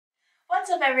What's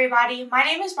up everybody, my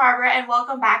name is Barbara and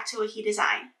welcome back to Wiki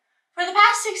Design. For the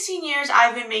past 16 years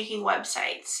I've been making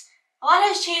websites. A lot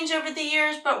has changed over the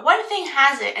years, but one thing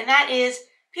hasn't, and that is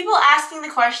people asking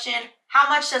the question, how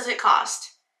much does it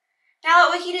cost? Now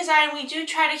at Wiki Design we do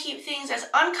try to keep things as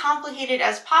uncomplicated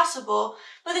as possible,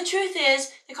 but the truth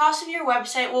is the cost of your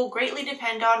website will greatly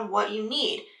depend on what you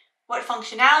need, what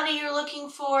functionality you're looking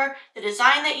for, the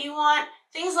design that you want.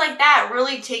 Things like that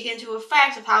really take into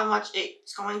effect of how much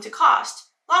it's going to cost.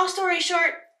 Long story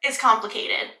short, it's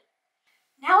complicated.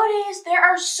 Nowadays, there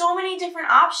are so many different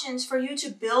options for you to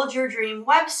build your dream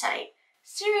website.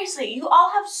 Seriously, you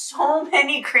all have so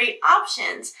many great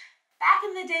options. Back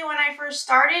in the day when I first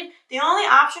started, the only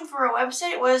option for a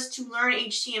website was to learn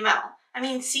HTML. I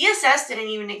mean, CSS didn't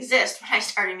even exist when I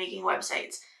started making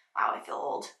websites. Wow, I feel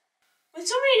old. With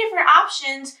so many different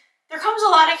options, there comes a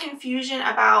lot of confusion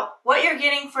about what you're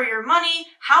getting for your money,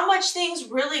 how much things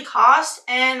really cost,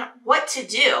 and what to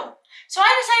do. So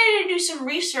I decided to do some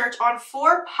research on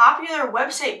 4 popular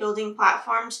website building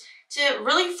platforms to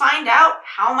really find out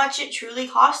how much it truly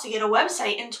costs to get a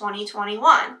website in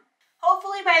 2021.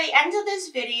 Hopefully by the end of this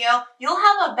video, you'll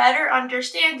have a better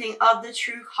understanding of the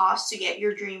true cost to get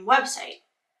your dream website.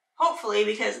 Hopefully,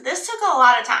 because this took a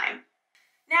lot of time.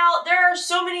 Now, there are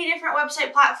so many different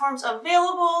website platforms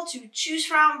available to choose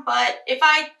from, but if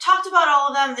I talked about all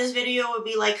of them, this video would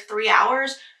be like 3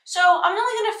 hours. So I'm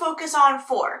really going to focus on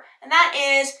 4, and that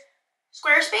is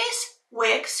Squarespace,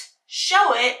 Wix,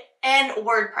 Showit, and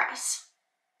WordPress.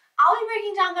 I'll be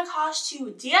breaking down the cost to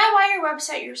DIY your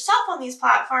website yourself on these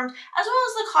platforms, as well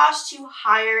as the cost to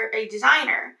hire a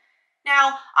designer.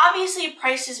 Now, obviously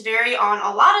prices vary on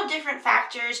a lot of different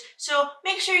factors, so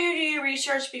make sure you do your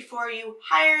research before you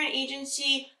hire an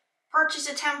agency, purchase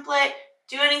a template,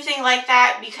 do anything like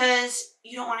that, because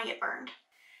you don't want to get burned.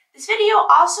 This video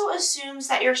also assumes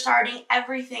that you're starting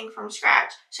everything from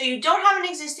scratch. So you don't have an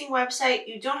existing website,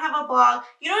 you don't have a blog,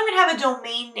 you don't even have a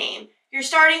domain name. You're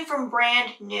starting from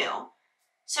brand new.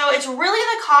 So it's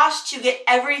really the cost to get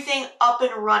everything up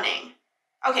and running.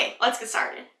 Okay, let's get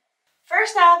started.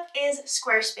 First up is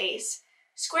Squarespace.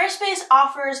 Squarespace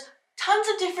offers tons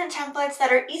of different templates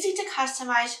that are easy to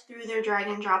customize through their drag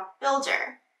and drop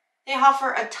builder. They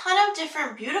offer a ton of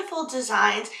different beautiful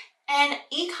designs and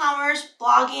e-commerce,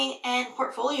 blogging, and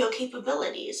portfolio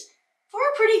capabilities for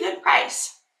a pretty good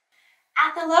price.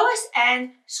 At the lowest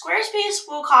end, Squarespace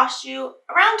will cost you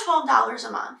around $12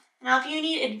 a month. Now, if you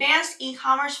need advanced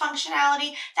e-commerce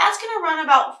functionality, that's going to run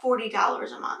about $40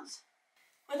 a month.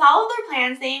 With all of their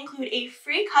plans, they include a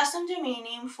free custom domain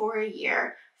name for a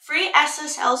year, free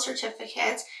SSL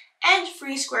certificates, and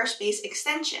free Squarespace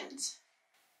extensions.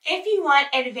 If you want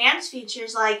advanced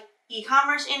features like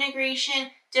e-commerce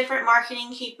integration, different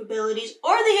marketing capabilities,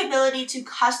 or the ability to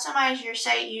customize your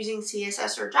site using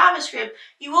CSS or JavaScript,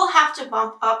 you will have to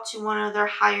bump up to one of their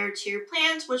higher tier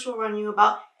plans, which will run you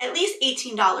about at least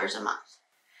 $18 a month.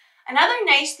 Another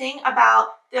nice thing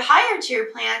about the higher tier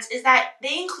plans is that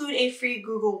they include a free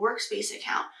Google Workspace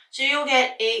account. So you'll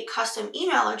get a custom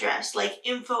email address like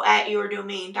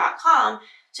info@yourdomain.com,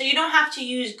 so you don't have to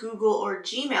use Google or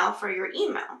Gmail for your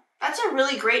email. That's a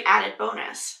really great added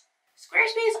bonus.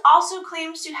 Squarespace also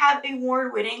claims to have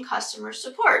award-winning customer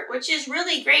support, which is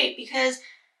really great because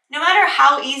no matter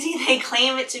how easy they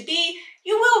claim it to be,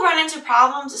 you will run into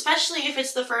problems, especially if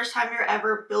it's the first time you're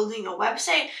ever building a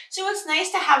website. So it's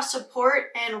nice to have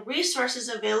support and resources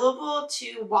available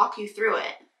to walk you through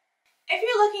it. If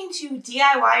you're looking to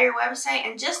DIY your website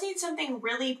and just need something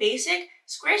really basic,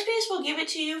 Squarespace will give it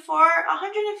to you for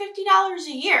 $150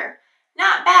 a year.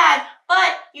 Not bad,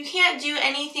 but you can't do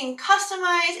anything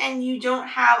customized and you don't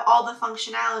have all the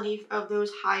functionality of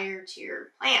those higher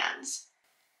tier plans.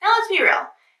 Now let's be real.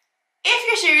 If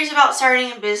you're serious about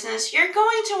starting a business, you're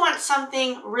going to want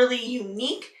something really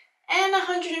unique, and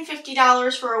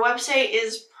 $150 for a website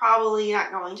is probably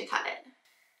not going to cut it.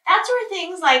 That's where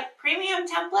things like premium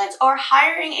templates or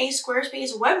hiring a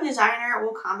Squarespace web designer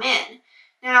will come in.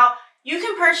 Now, you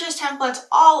can purchase templates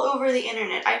all over the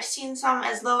internet. I've seen some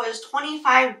as low as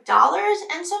 $25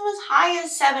 and some as high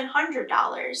as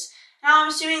 $700. Now, I'm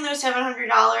assuming those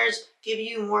 $700 give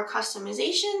you more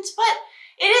customizations, but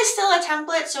it is still a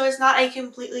template, so it's not a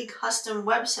completely custom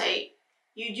website.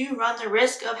 You do run the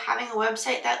risk of having a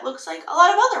website that looks like a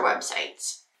lot of other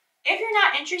websites. If you're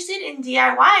not interested in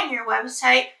DIYing your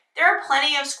website, there are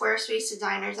plenty of Squarespace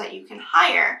designers that you can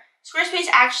hire. Squarespace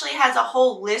actually has a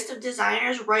whole list of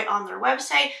designers right on their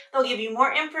website. They'll give you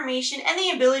more information and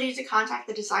the ability to contact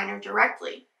the designer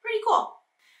directly. Pretty cool.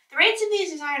 The rates of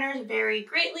these designers vary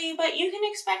greatly, but you can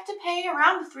expect to pay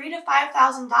around $3,000 to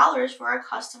 $5,000 for a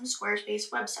custom Squarespace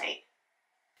website.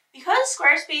 Because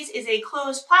Squarespace is a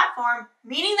closed platform,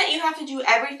 meaning that you have to do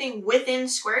everything within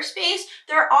Squarespace,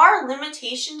 there are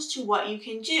limitations to what you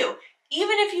can do,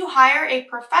 even if you hire a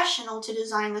professional to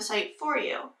design the site for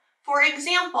you. For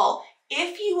example,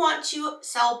 if you want to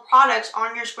sell products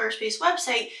on your Squarespace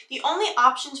website, the only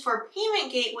options for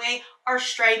payment gateway are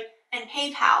Stripe and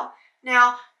PayPal.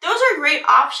 Now, those are great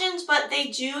options, but they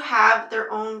do have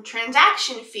their own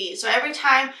transaction fees. So every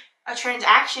time a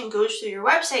transaction goes through your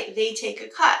website, they take a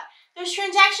cut. Those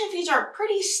transaction fees are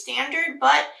pretty standard,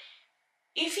 but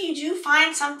if you do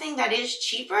find something that is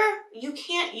cheaper, you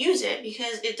can't use it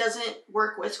because it doesn't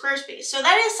work with Squarespace. So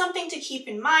that is something to keep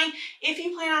in mind if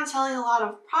you plan on selling a lot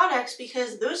of products,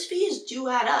 because those fees do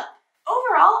add up.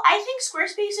 Overall, I think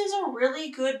Squarespace is a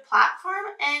really good platform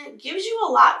and gives you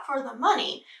a lot for the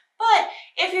money. But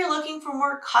if you're looking for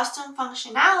more custom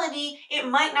functionality, it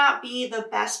might not be the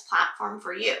best platform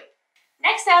for you.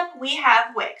 Next up, we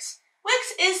have Wix.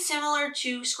 Wix is similar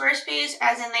to Squarespace,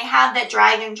 as in they have that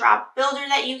drag and drop builder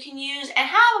that you can use and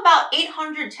have about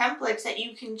 800 templates that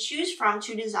you can choose from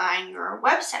to design your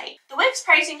website. The Wix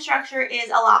pricing structure is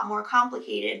a lot more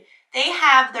complicated. They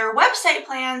have their website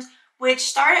plans, which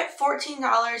start at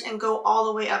 $14 and go all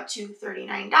the way up to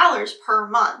 $39 per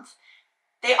month.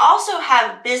 They also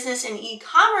have business and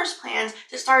e-commerce plans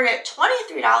that start at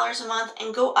 $23 a month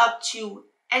and go up to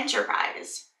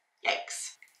enterprise.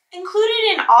 Yikes.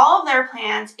 Included in all of their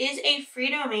plans is a free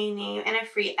domain name and a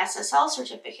free SSL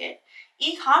certificate.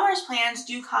 E-commerce plans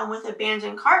do come with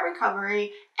abandoned cart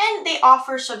recovery, and they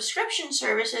offer subscription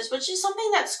services, which is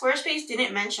something that Squarespace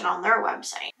didn't mention on their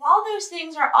website. While those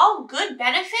things are all good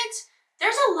benefits,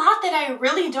 there's a lot that I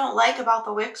really don't like about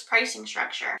the Wix pricing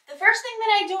structure. The first thing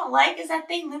that I don't like is that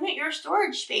they limit your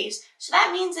storage space. So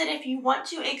that means that if you want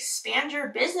to expand your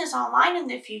business online in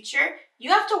the future,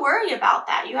 you have to worry about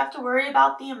that. You have to worry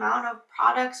about the amount of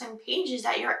products and pages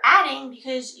that you're adding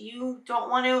because you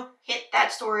don't want to hit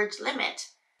that storage limit.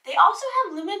 They also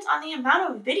have limits on the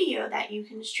amount of video that you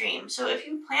can stream. So if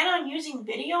you plan on using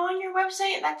video on your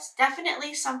website, that's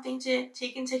definitely something to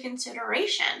take into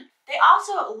consideration. They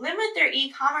also limit their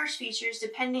e-commerce features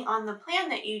depending on the plan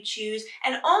that you choose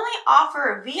and only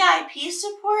offer VIP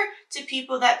support to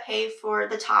people that pay for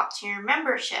the top tier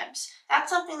memberships.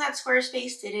 That's something that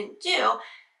Squarespace didn't do.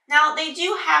 Now, they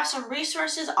do have some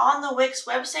resources on the Wix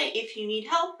website if you need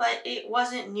help, but it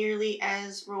wasn't nearly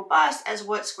as robust as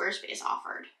what Squarespace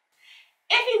offered.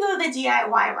 If you go the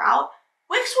DIY route,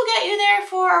 Wix will get you there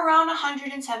for around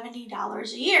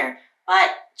 $170 a year.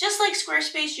 But just like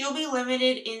Squarespace, you'll be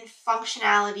limited in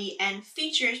functionality and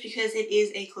features because it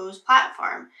is a closed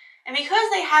platform. And because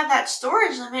they have that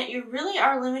storage limit, you really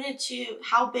are limited to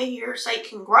how big your site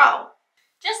can grow.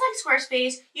 Just like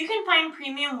Squarespace, you can find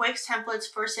premium Wix templates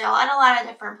for sale at a lot of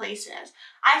different places.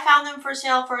 I found them for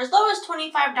sale for as low as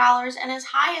 $25 and as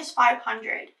high as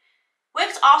 $500.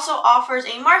 Wix also offers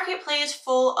a marketplace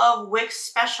full of Wix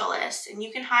specialists, and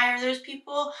you can hire those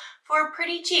people for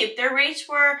pretty cheap. Their rates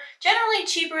were generally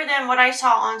cheaper than what I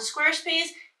saw on Squarespace,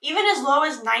 even as low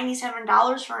as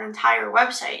 $97 for an entire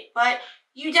website. But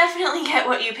you definitely get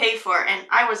what you pay for, and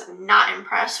I was not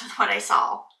impressed with what I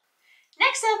saw.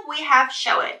 Next up, we have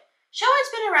Showit.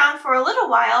 Showit's been around for a little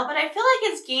while, but I feel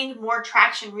like it's gained more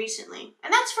traction recently,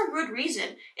 and that's for good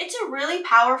reason. It's a really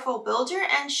powerful builder,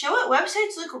 and Showit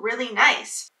websites look really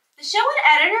nice. The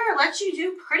Showit editor lets you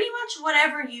do pretty much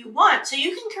whatever you want, so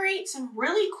you can create some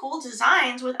really cool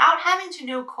designs without having to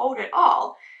know code at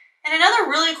all. And another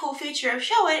really cool feature of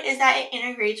Showit is that it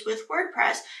integrates with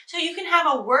WordPress, so you can have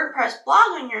a WordPress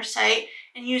blog on your site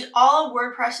and use all of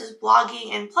WordPress's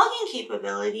blogging and plugin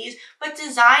capabilities, but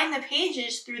design the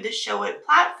pages through the Showit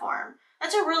platform.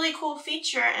 That's a really cool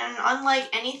feature and unlike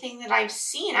anything that I've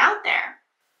seen out there.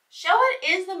 Showit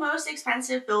is the most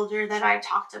expensive builder that I've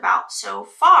talked about so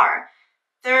far.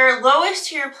 Their lowest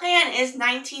tier plan is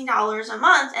 $19 a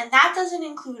month, and that doesn't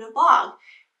include a blog.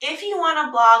 If you want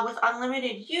a blog with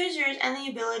unlimited users and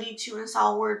the ability to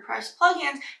install WordPress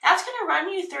plugins, that's going to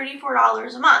run you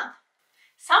 $34 a month.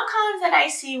 Some cons that I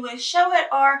see with Showit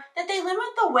are that they limit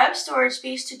the web storage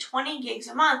space to 20 gigs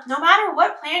a month, no matter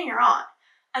what plan you're on.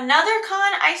 Another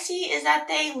con I see is that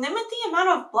they limit the amount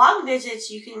of blog visits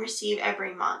you can receive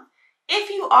every month. If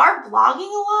you are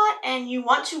blogging a lot and you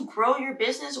want to grow your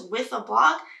business with a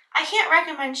blog, I can't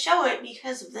recommend Showit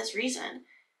because of this reason.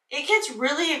 It gets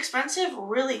really expensive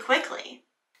really quickly.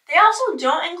 They also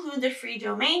don't include the free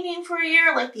domain name for a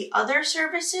year like the other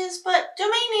services, but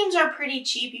domain names are pretty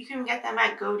cheap. You can get them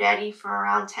at GoDaddy for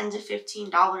around $10 to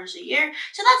 $15 a year,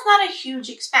 so that's not a huge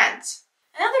expense.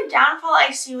 Another downfall I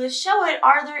see with Showit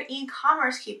are their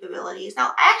e-commerce capabilities.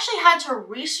 Now, I actually had to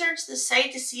research the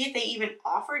site to see if they even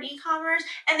offered e-commerce,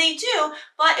 and they do,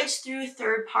 but it's through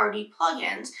third-party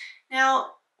plugins.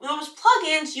 Now, those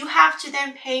plugins, you have to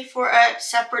then pay for a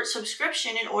separate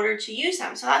subscription in order to use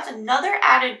them. So that's another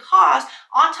added cost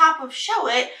on top of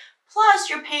Showit, plus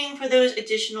you're paying for those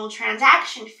additional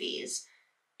transaction fees.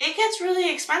 It gets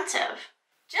really expensive.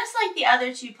 Just like the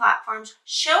other two platforms,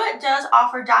 Showit does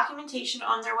offer documentation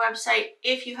on their website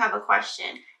if you have a question.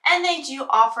 And they do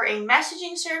offer a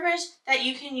messaging service that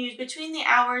you can use between the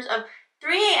hours of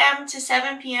 3 a.m. to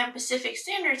 7 p.m. Pacific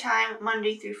Standard Time,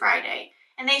 Monday through Friday.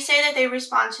 And they say that they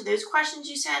respond to those questions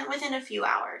you send within a few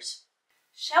hours.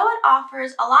 Showit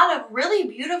offers a lot of really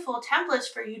beautiful templates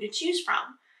for you to choose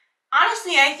from.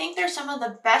 Honestly, I think they're some of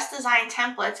the best designed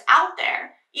templates out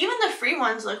there. Even the free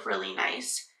ones look really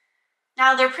nice.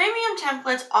 Now, their premium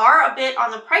templates are a bit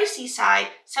on the pricey side,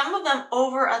 some of them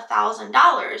over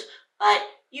 $1,000, but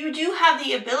you do have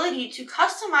the ability to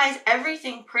customize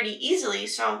everything pretty easily,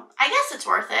 so I guess it's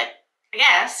worth it. I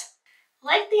guess.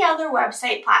 Like the other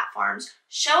website platforms,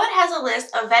 Showit has a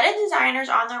list of vetted designers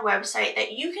on their website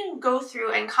that you can go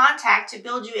through and contact to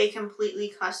build you a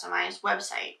completely customized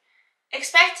website.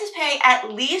 Expect to pay at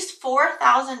least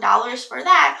 $4,000 for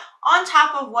that on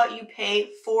top of what you pay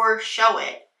for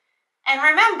Showit. And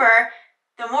remember,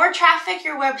 the more traffic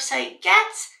your website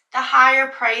gets, the higher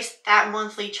price that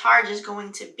monthly charge is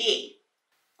going to be.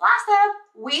 Last up,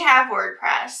 we have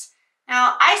WordPress.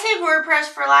 Now, I saved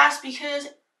WordPress for last because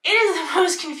it is the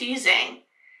most confusing.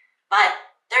 But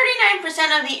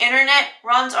 39% of the internet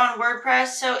runs on WordPress,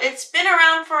 so it's been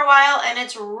around for a while and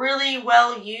it's really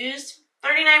well used.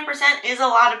 39% is a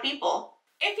lot of people.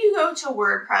 If you go to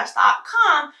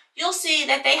WordPress.com, you'll see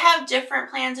that they have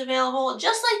different plans available,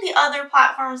 just like the other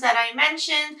platforms that I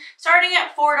mentioned, starting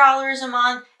at $4 a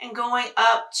month and going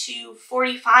up to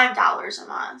 $45 a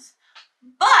month.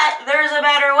 But there's a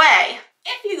better way.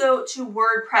 If you go to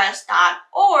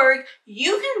WordPress.org,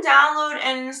 you can download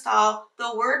and install the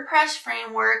WordPress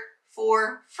framework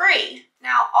for free.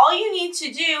 Now, all you need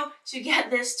to do to get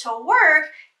this to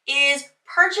work is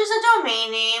purchase a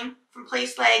domain name from a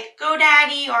place like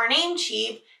GoDaddy or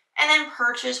Namecheap, and then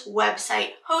purchase website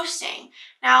hosting.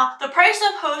 Now, the price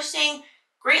of hosting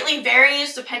greatly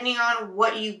varies depending on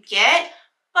what you get,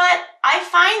 but I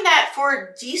find that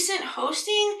for decent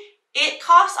hosting, it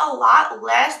costs a lot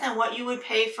less than what you would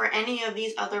pay for any of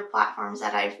these other platforms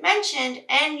that I've mentioned,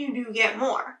 and you do get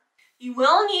more. You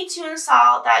will need to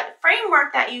install that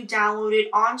framework that you downloaded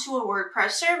onto a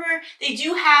WordPress server. They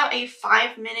do have a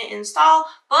 5-minute install,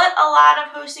 but a lot of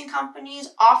hosting companies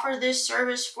offer this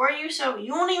service for you, so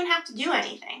you won't even have to do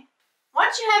anything.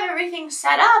 Once you have everything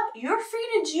set up, you're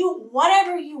free to do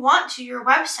whatever you want to your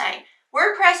website.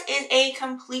 WordPress is a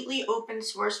completely open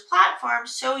source platform,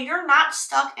 so you're not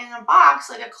stuck in a box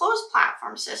like a closed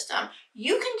platform system.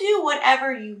 You can do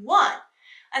whatever you want.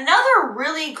 Another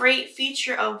really great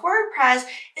feature of WordPress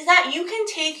is that you can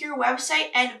take your website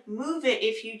and move it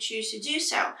if you choose to do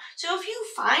so. So if you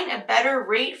find a better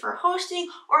rate for hosting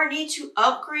or need to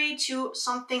upgrade to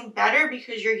something better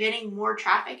because you're getting more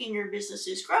traffic and your business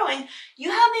is growing, you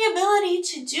have the ability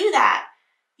to do that.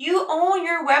 You own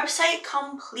your website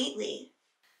completely.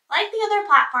 Like the other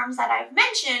platforms that I've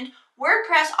mentioned,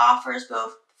 WordPress offers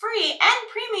both free and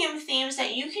premium themes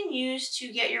that you can use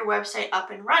to get your website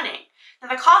up and running. Now,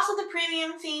 the cost of the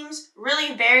premium themes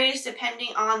really varies depending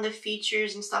on the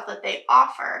features and stuff that they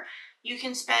offer. You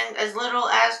can spend as little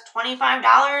as $25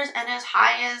 and as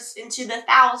high as into the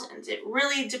thousands. It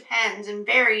really depends and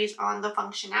varies on the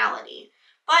functionality.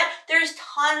 But there's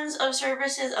tons of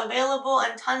services available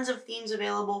and tons of themes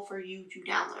available for you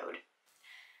to download.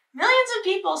 Millions of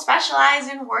people specialize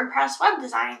in WordPress web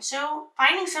design, so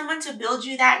finding someone to build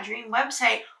you that dream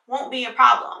website won't be a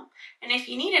problem. And if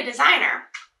you need a designer,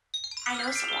 I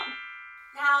know someone.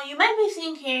 Now, you might be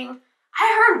thinking,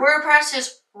 I heard WordPress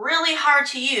is really hard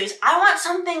to use. I want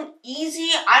something easy.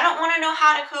 I don't want to know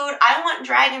how to code. I want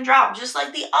drag and drop, just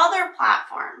like the other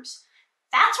platforms.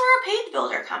 That's where a page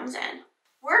builder comes in.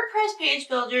 WordPress page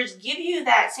builders give you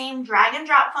that same drag and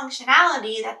drop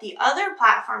functionality that the other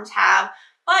platforms have,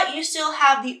 but you still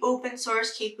have the open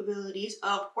source capabilities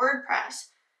of WordPress.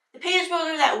 The page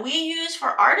builder that we use for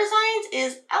our designs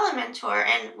is Elementor,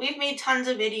 and we've made tons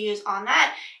of videos on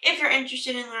that. If you're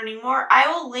interested in learning more,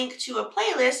 I will link to a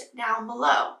playlist down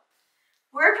below.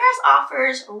 WordPress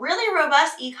offers really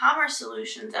robust e-commerce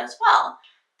solutions as well.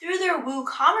 Through their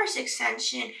WooCommerce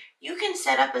extension, you can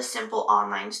set up a simple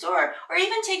online store or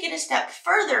even take it a step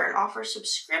further and offer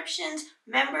subscriptions,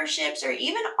 memberships, or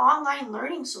even online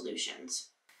learning solutions.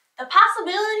 The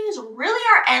possibilities really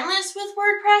are endless with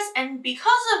WordPress, and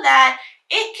because of that,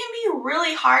 it can be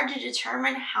really hard to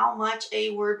determine how much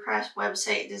a WordPress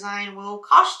website design will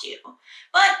cost you.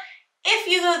 But if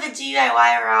you go the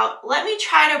DIY route, let me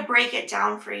try to break it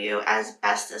down for you as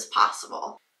best as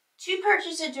possible. To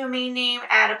purchase a domain name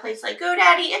at a place like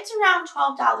GoDaddy, it's around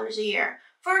 $12 a year.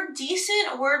 For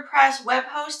decent WordPress web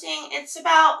hosting, it's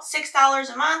about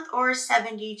 $6 a month or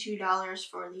 $72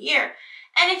 for the year.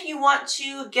 And if you want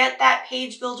to get that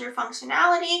page builder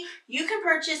functionality, you can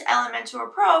purchase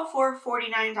Elementor Pro for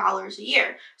 $49 a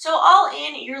year. So all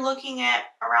in, you're looking at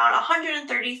around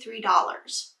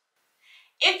 $133.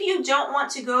 If you don't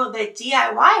want to go the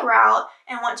DIY route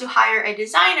and want to hire a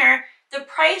designer, the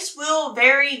price will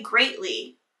vary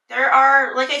greatly. There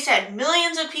are, like I said,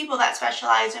 millions of people that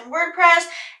specialize in WordPress,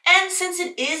 and since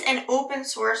it is an open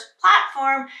source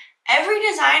platform, every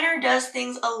designer does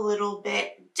things a little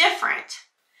bit different.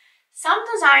 Some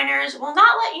designers will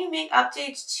not let you make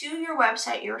updates to your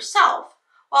website yourself,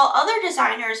 while other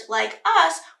designers like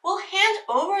us will hand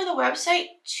over the website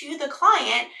to the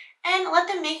client and let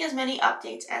them make as many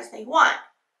updates as they want.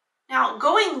 Now,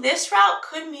 going this route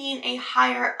could mean a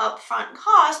higher upfront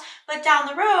cost, but down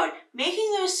the road,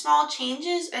 making those small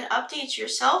changes and updates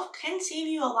yourself can save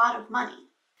you a lot of money.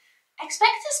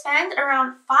 Expect to spend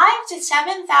around $5,000 to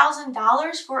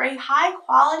 $7,000 for a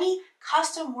high-quality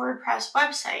custom WordPress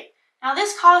website. Now,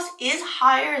 this cost is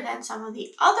higher than some of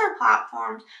the other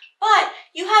platforms, but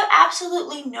you have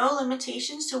absolutely no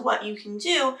limitations to what you can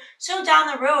do, so down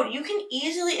the road, you can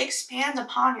easily expand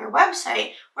upon your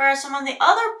website, whereas some of the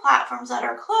other platforms that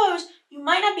are closed, you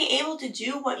might not be able to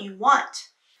do what you want.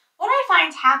 What I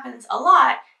find happens a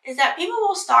lot is that people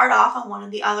will start off on one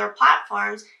of the other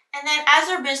platforms, and then as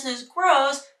their business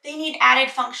grows, they need added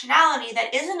functionality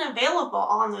that isn't available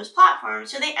on those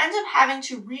platforms, so they end up having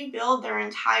to rebuild their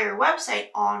entire website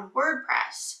on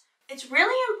WordPress. It's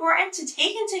really important to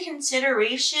take into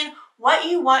consideration what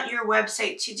you want your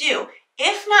website to do,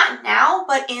 if not now,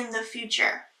 but in the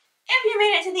future. If you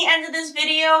made it to the end of this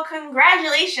video,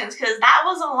 congratulations, because that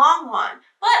was a long one.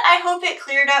 But I hope it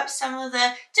cleared up some of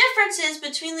the differences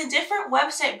between the different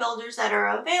website builders that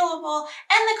are available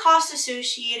and the costs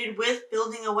associated with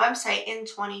building a website in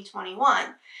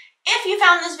 2021. If you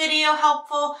found this video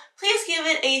helpful, please give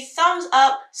it a thumbs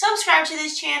up, subscribe to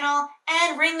this channel,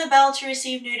 and ring the bell to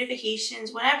receive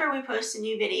notifications whenever we post a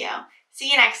new video.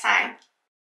 See you next time.